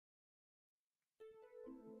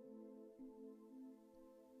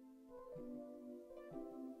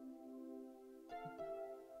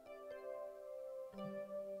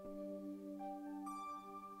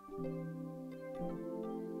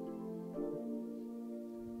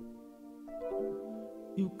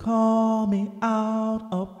You call me out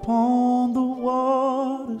upon the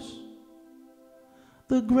waters,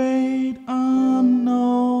 the great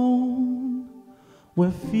unknown,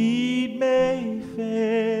 where feet may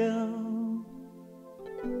fail.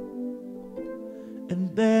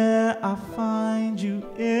 And there I find you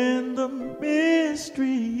in the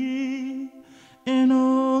mystery, in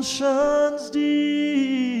oceans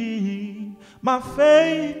deep. My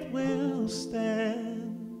faith will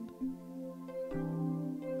stand,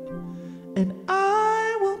 and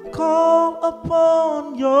I will call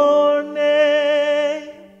upon your name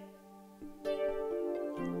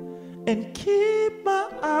and keep my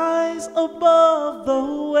eyes above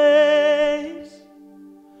the waves.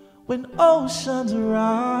 When oceans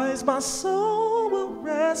rise, my soul will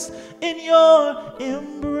rest in your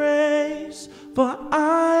embrace, for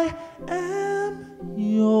I am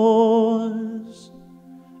yours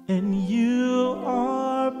and you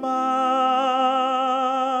are mine.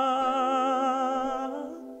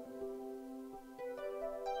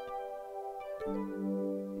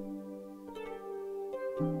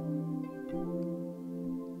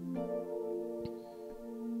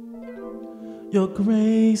 Your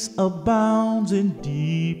grace abounds in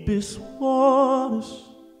deepest waters.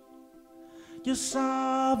 Your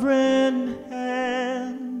sovereign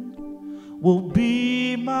hand will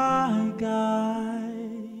be my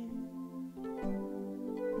guide.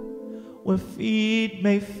 Where feet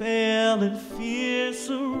may fail and fear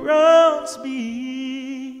surrounds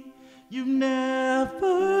me, you've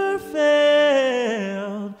never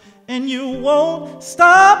failed, and you won't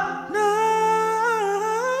stop now.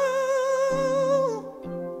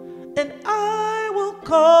 And I will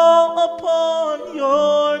call upon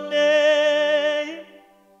your name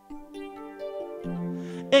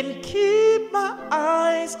and keep my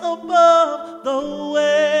eyes above the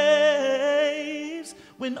waves.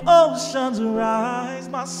 When oceans rise,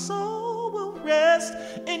 my soul will rest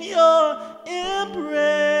in your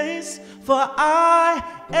embrace, for I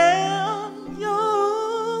am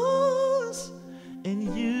yours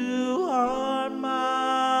and you are mine.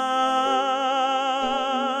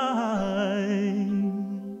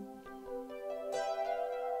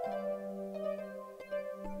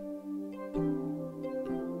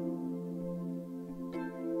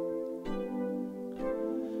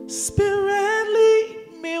 Spirit,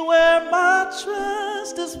 lead me where my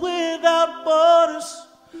trust is without borders.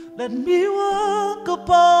 Let me walk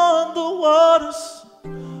upon the waters,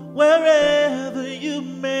 wherever you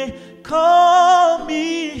may call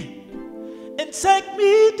me, and take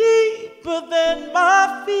me deeper than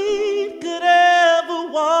my feet could ever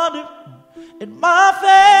wander. And my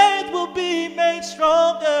faith will be made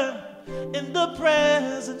stronger in the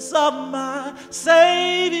presence of my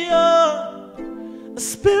Savior.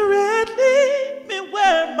 Spirit, lead me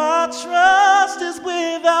where my trust is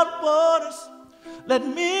without borders. Let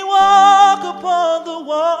me walk upon the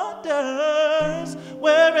waters,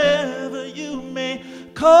 wherever you may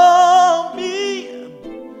call me,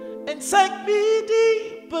 and take me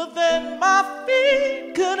deeper than my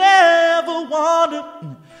feet could ever wander.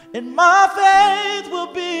 And my faith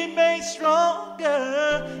will be made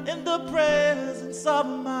stronger in the presence of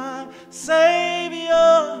my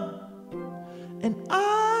Savior. And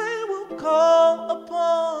I will call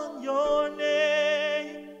upon your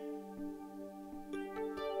name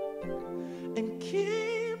and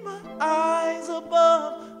keep my eyes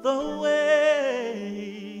above the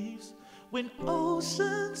waves. When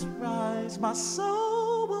oceans rise, my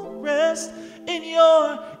soul will rest in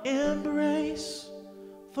your embrace,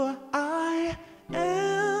 for I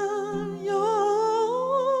am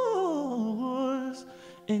yours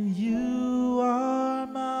and you are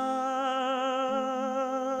mine.